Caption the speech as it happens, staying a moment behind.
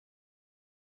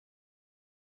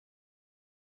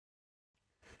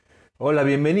Hola,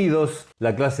 bienvenidos.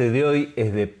 La clase de hoy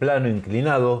es de plano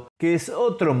inclinado, que es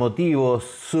otro motivo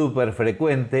súper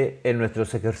frecuente en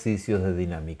nuestros ejercicios de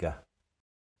dinámica.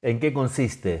 ¿En qué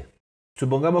consiste?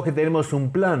 Supongamos que tenemos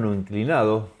un plano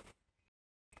inclinado.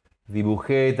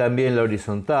 Dibujé también la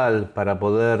horizontal para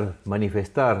poder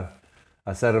manifestar,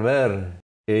 hacer ver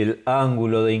el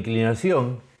ángulo de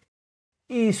inclinación.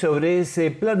 Y sobre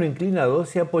ese plano inclinado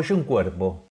se apoya un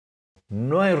cuerpo.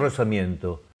 No hay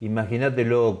rozamiento.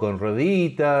 Imagínatelo con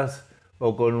rueditas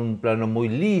o con un plano muy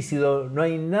lícido. No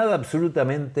hay nada,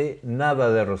 absolutamente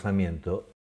nada de rozamiento.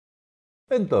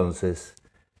 Entonces,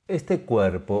 este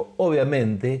cuerpo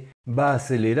obviamente va a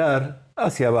acelerar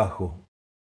hacia abajo,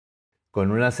 con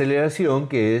una aceleración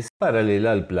que es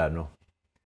paralela al plano.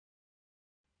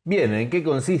 Bien, ¿en qué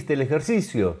consiste el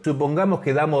ejercicio? Supongamos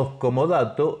que damos como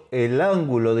dato el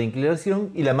ángulo de inclinación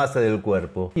y la masa del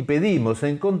cuerpo y pedimos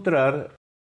encontrar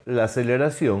la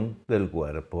aceleración del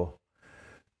cuerpo.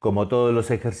 Como todos los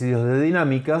ejercicios de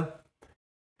dinámica,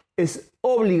 es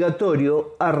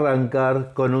obligatorio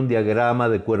arrancar con un diagrama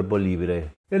de cuerpo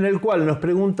libre, en el cual nos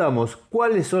preguntamos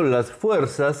cuáles son las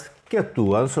fuerzas que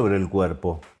actúan sobre el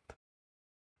cuerpo.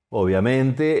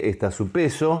 Obviamente está su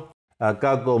peso.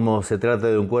 Acá, como se trata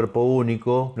de un cuerpo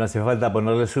único, no hace falta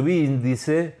ponerle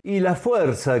subíndice. Y la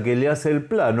fuerza que le hace el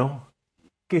plano,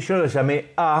 que yo lo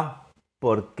llamé A,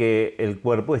 porque el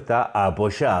cuerpo está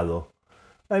apoyado.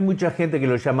 Hay mucha gente que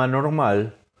lo llama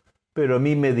normal, pero a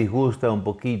mí me disgusta un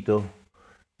poquito,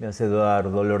 me hace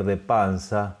dar dolor de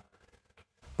panza,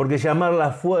 porque llamar la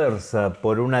fuerza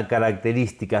por una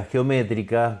característica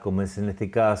geométrica, como es en este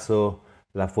caso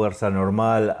la fuerza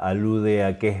normal, alude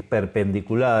a que es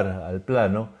perpendicular al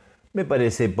plano, me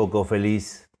parece poco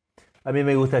feliz. A mí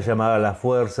me gusta llamar a las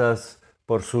fuerzas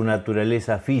por su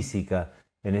naturaleza física,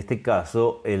 en este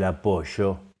caso el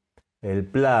apoyo. El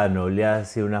plano le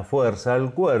hace una fuerza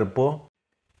al cuerpo.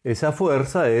 Esa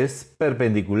fuerza es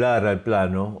perpendicular al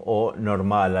plano o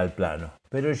normal al plano.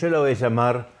 Pero yo la voy a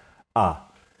llamar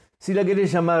A. Si la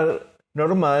querés llamar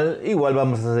normal, igual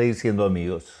vamos a seguir siendo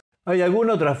amigos. ¿Hay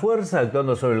alguna otra fuerza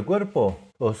actuando sobre el cuerpo?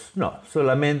 Pues no,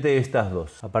 solamente estas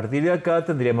dos. A partir de acá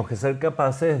tendríamos que ser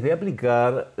capaces de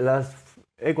aplicar las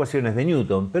ecuaciones de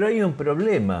Newton. Pero hay un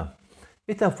problema.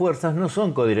 Estas fuerzas no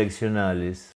son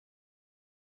codireccionales.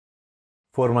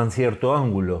 Forman cierto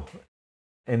ángulo.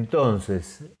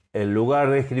 Entonces, en lugar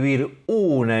de escribir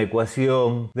una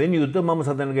ecuación de Newton, vamos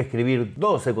a tener que escribir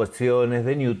dos ecuaciones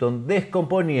de Newton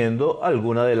descomponiendo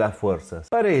alguna de las fuerzas.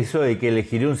 Para eso hay que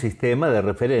elegir un sistema de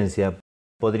referencia.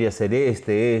 Podría ser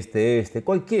este,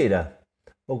 cualquiera.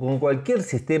 O con cualquier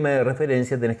sistema de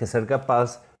referencia tenés que ser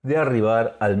capaz de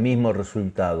arribar al mismo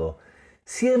resultado.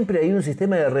 Siempre hay un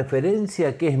sistema de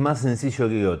referencia que es más sencillo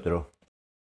que otro.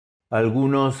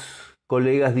 Algunos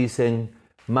colegas dicen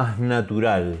más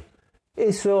natural.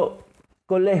 Eso,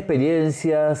 con la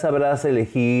experiencia, sabrás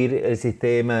elegir el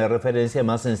sistema de referencia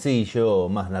más sencillo o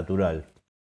más natural.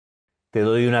 Te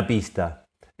doy una pista.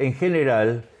 En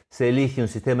general, se elige un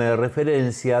sistema de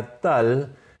referencia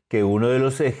tal que uno de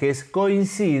los ejes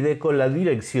coincide con la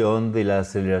dirección de la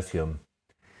aceleración.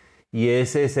 Y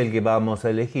ese es el que vamos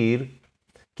a elegir,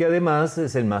 que además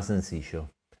es el más sencillo.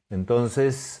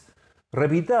 Entonces,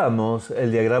 repitamos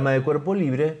el diagrama de cuerpo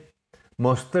libre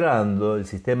mostrando el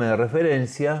sistema de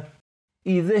referencia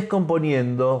y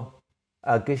descomponiendo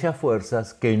aquellas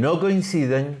fuerzas que no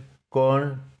coinciden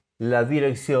con la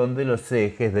dirección de los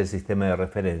ejes del sistema de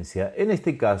referencia. En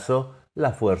este caso,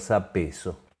 la fuerza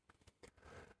peso.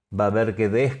 Va a haber que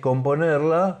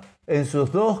descomponerla en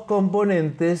sus dos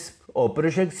componentes o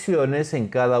proyecciones en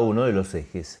cada uno de los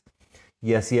ejes.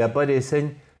 Y así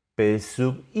aparecen P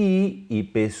sub i y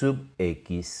P sub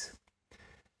x.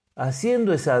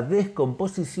 Haciendo esa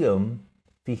descomposición,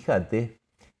 fíjate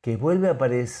que vuelve a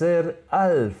aparecer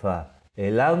alfa,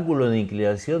 el ángulo de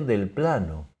inclinación del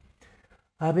plano.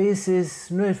 A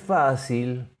veces no es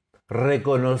fácil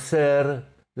reconocer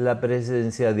la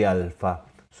presencia de alfa,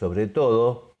 sobre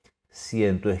todo si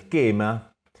en tu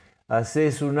esquema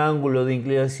haces un ángulo de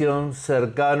inclinación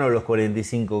cercano a los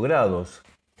 45 grados.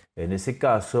 En ese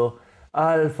caso,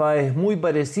 alfa es muy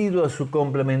parecido a su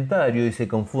complementario y se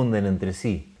confunden entre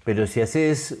sí. Pero si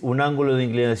haces un ángulo de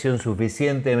inclinación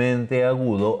suficientemente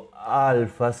agudo,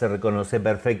 alfa se reconoce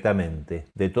perfectamente.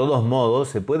 De todos modos,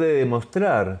 se puede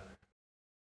demostrar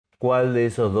cuál de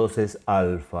esos dos es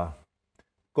alfa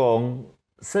con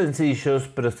sencillos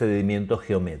procedimientos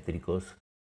geométricos.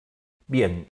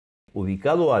 Bien,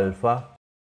 ubicado alfa,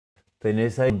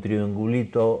 tenés ahí un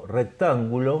triangulito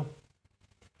rectángulo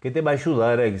que te va a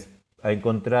ayudar a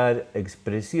encontrar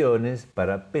expresiones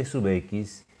para P sub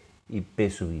x y P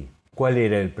sub i. ¿Cuál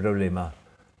era el problema?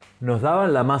 Nos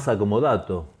daban la masa como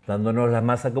dato. Dándonos la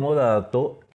masa como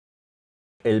dato,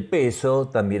 el peso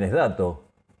también es dato.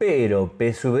 Pero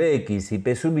P sub X y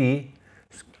P sub Y,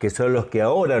 que son los que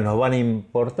ahora nos van a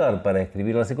importar para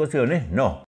escribir las ecuaciones,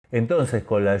 no. Entonces,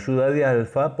 con la ayuda de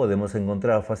alfa podemos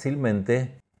encontrar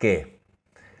fácilmente que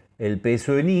el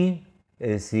peso en Y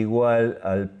es igual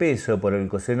al peso por el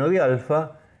coseno de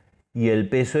alfa y el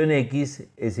peso en X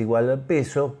es igual al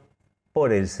peso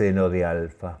por el seno de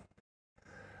alfa.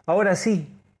 Ahora sí,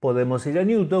 podemos ir a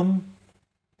Newton.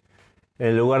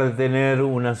 En lugar de tener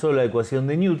una sola ecuación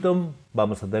de Newton,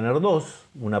 vamos a tener dos,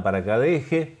 una para cada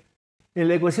eje. En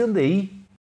la ecuación de Y,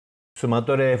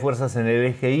 sumatoria de fuerzas en el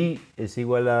eje Y es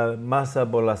igual a masa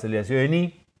por la aceleración en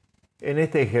Y. En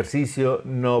este ejercicio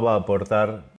no va a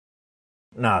aportar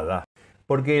nada,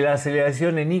 porque la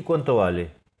aceleración en Y, ¿cuánto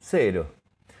vale? 0.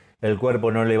 El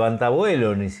cuerpo no levanta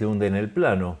vuelo ni se hunde en el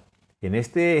plano. En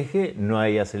este eje no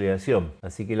hay aceleración,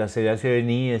 así que la aceleración en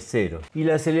Y es 0. ¿Y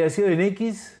la aceleración en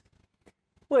X?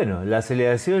 Bueno, la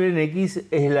aceleración en X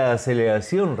es la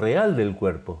aceleración real del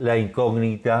cuerpo, la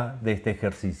incógnita de este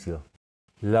ejercicio.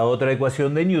 La otra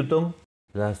ecuación de Newton,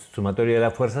 la sumatoria de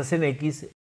las fuerzas en X,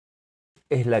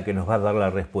 es la que nos va a dar la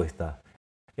respuesta.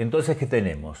 Entonces, ¿qué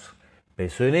tenemos?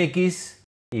 Peso en X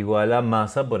igual a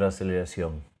masa por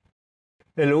aceleración.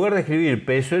 En lugar de escribir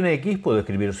peso en X, puedo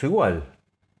escribir su igual.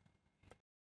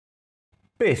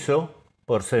 Peso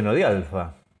por seno de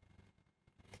alfa.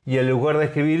 Y en lugar de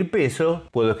escribir peso,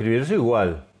 puedo escribir su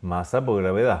igual. Masa por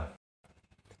gravedad.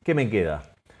 ¿Qué me queda?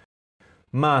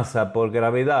 Masa por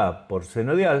gravedad por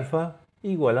seno de alfa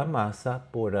igual a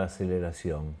masa por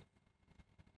aceleración.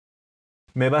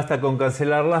 Me basta con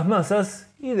cancelar las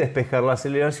masas y despejar la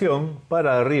aceleración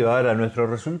para arribar a nuestro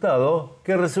resultado,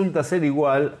 que resulta ser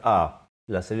igual a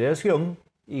la aceleración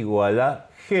igual a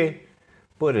g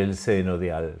por el seno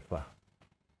de alfa.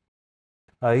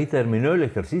 ¿Ahí terminó el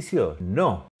ejercicio?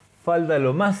 No. Falta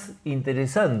lo más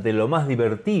interesante, lo más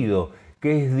divertido,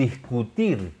 que es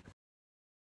discutir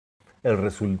el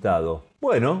resultado.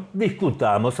 Bueno,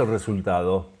 discutamos el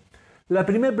resultado. La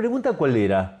primera pregunta, ¿cuál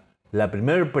era? La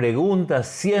primera pregunta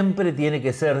siempre tiene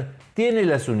que ser, ¿tiene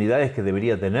las unidades que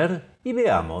debería tener? Y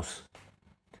veamos.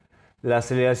 La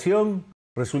aceleración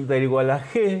resulta igual a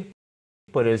g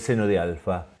por el seno de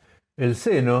alfa. El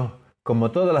seno,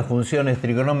 como todas las funciones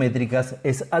trigonométricas,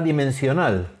 es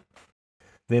adimensional.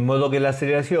 De modo que la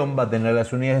aceleración va a tener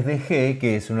las unidades de g,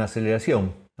 que es una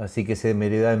aceleración. Así que se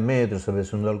medida en metros sobre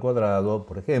segundo al cuadrado,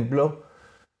 por ejemplo,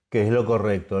 que es lo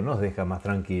correcto, nos deja más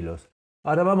tranquilos.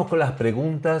 Ahora vamos con las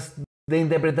preguntas de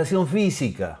interpretación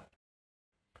física.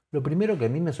 Lo primero que a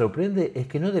mí me sorprende es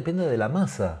que no dependa de la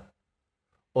masa.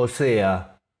 O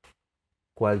sea,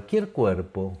 cualquier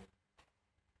cuerpo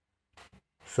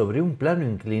sobre un plano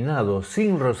inclinado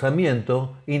sin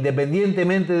rozamiento,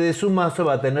 independientemente de su masa,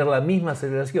 va a tener la misma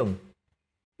aceleración.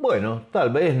 Bueno,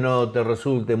 tal vez no te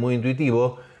resulte muy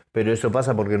intuitivo, pero eso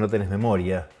pasa porque no tenés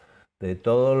memoria. De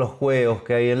todos los juegos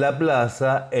que hay en la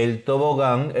plaza, el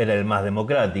tobogán era el más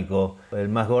democrático. El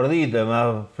más gordito, el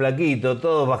más flaquito,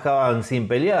 todos bajaban sin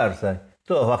pelearse.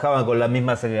 Todos bajaban con la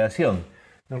misma aceleración.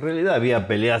 En realidad había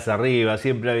peleas arriba,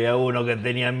 siempre había uno que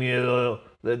tenía miedo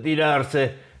de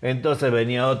tirarse, entonces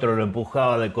venía otro, lo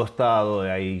empujaba de costado y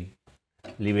ahí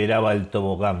liberaba el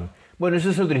tobogán. Bueno, eso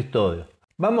es otra historia.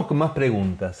 Vamos con más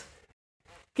preguntas.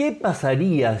 ¿Qué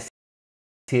pasaría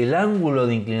si el ángulo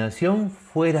de inclinación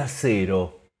fuera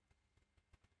 0?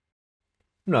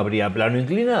 No habría plano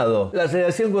inclinado. ¿La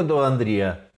aceleración cuánto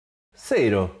valdría?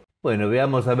 0. Bueno,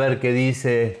 veamos a ver qué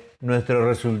dice nuestro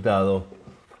resultado.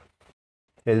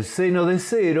 El seno de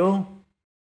 0...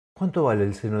 ¿Cuánto vale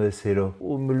el seno de 0?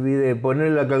 Me olvidé,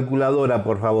 poner la calculadora,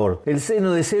 por favor. El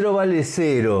seno de 0 vale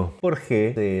 0. ¿Por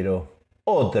qué? 0.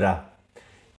 Otra.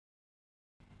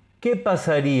 ¿Qué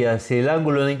pasaría si el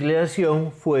ángulo de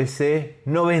inclinación fuese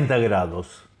 90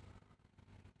 grados?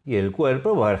 Y el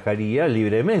cuerpo bajaría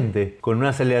libremente, con una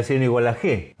aceleración igual a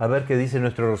g. A ver qué dice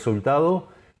nuestro resultado.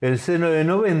 El seno de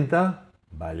 90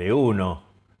 vale 1.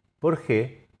 ¿Por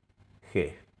g?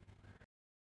 G.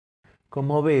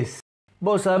 Como ves,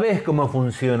 vos sabés cómo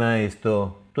funciona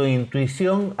esto. Tu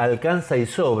intuición alcanza y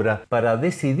sobra para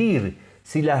decidir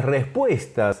si las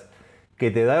respuestas que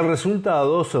te da el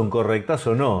resultado son correctas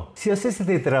o no. Si haces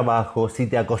este trabajo, si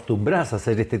te acostumbras a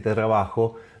hacer este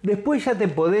trabajo, después ya te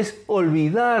podés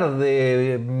olvidar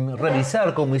de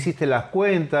revisar cómo hiciste las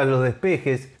cuentas, los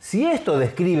despejes. Si esto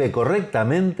describe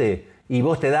correctamente y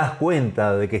vos te das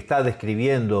cuenta de que está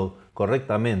describiendo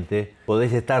correctamente,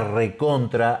 podés estar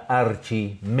recontra,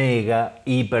 archi, mega,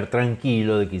 hiper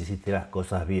tranquilo de que hiciste las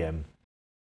cosas bien.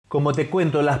 Como te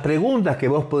cuento, las preguntas que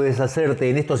vos podés hacerte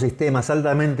en estos sistemas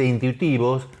altamente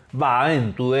intuitivos va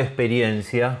en tu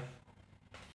experiencia.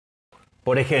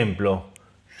 Por ejemplo,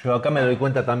 yo acá me doy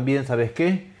cuenta también, ¿sabes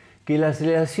qué? Que la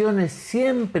aceleración es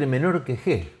siempre menor que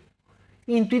g.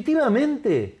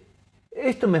 Intuitivamente,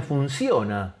 esto me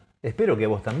funciona. Espero que a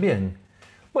vos también.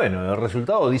 Bueno, el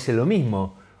resultado dice lo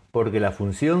mismo, porque la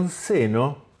función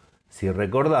seno, si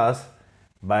recordás,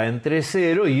 va entre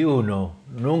 0 y 1.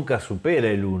 Nunca supera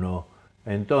el 1.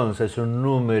 Entonces, un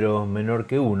número menor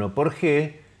que 1 por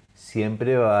g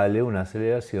siempre vale una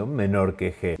aceleración menor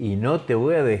que g. Y no te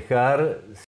voy a dejar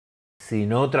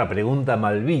sin otra pregunta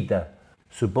malvita.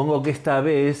 Supongo que esta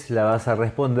vez la vas a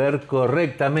responder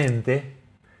correctamente.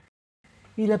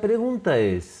 Y la pregunta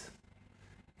es,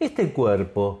 ¿este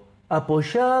cuerpo,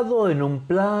 apoyado en un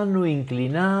plano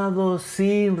inclinado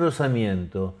sin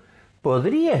rozamiento,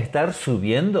 podría estar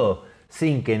subiendo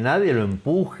sin que nadie lo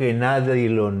empuje, nadie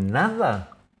lo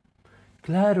nada?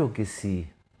 Claro que sí,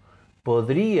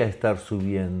 podría estar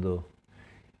subiendo.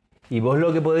 Y vos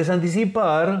lo que podés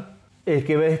anticipar es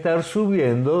que va a estar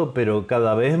subiendo, pero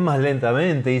cada vez más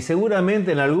lentamente, y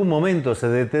seguramente en algún momento se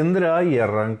detendrá y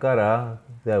arrancará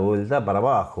de vuelta para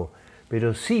abajo.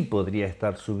 Pero sí podría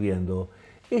estar subiendo.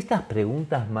 Estas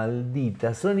preguntas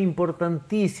malditas son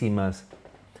importantísimas.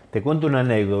 Te cuento una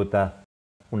anécdota.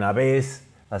 Una vez,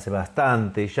 hace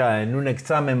bastante, ya en un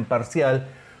examen parcial,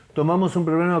 tomamos un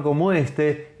problema como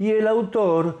este y el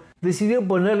autor decidió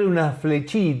ponerle una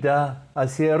flechita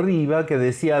hacia arriba que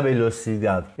decía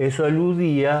velocidad. Eso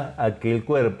aludía a que el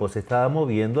cuerpo se estaba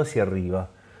moviendo hacia arriba.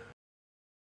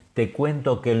 Te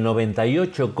cuento que el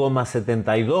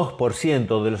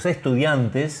 98,72% de los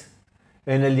estudiantes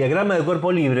en el diagrama de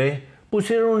cuerpo libre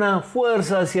pusieron una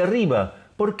fuerza hacia arriba,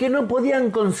 porque no podían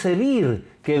concebir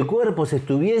que el cuerpo se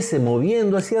estuviese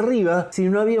moviendo hacia arriba si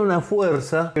no había una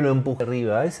fuerza que lo empuje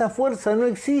arriba. Esa fuerza no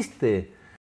existe.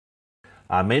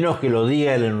 A menos que lo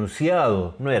diga el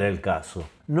enunciado, no era el caso.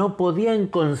 No podían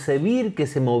concebir que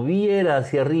se moviera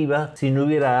hacia arriba si no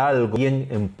hubiera algo bien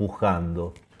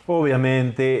empujando.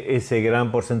 Obviamente ese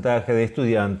gran porcentaje de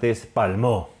estudiantes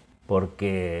palmó,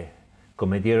 porque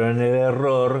cometieron el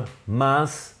error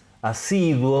más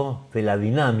asiduo de la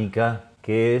dinámica,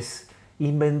 que es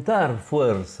inventar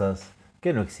fuerzas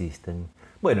que no existen.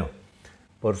 Bueno,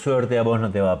 por suerte a vos no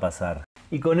te va a pasar.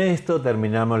 Y con esto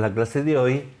terminamos la clase de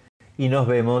hoy y nos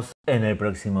vemos en el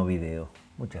próximo video.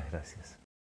 Muchas gracias.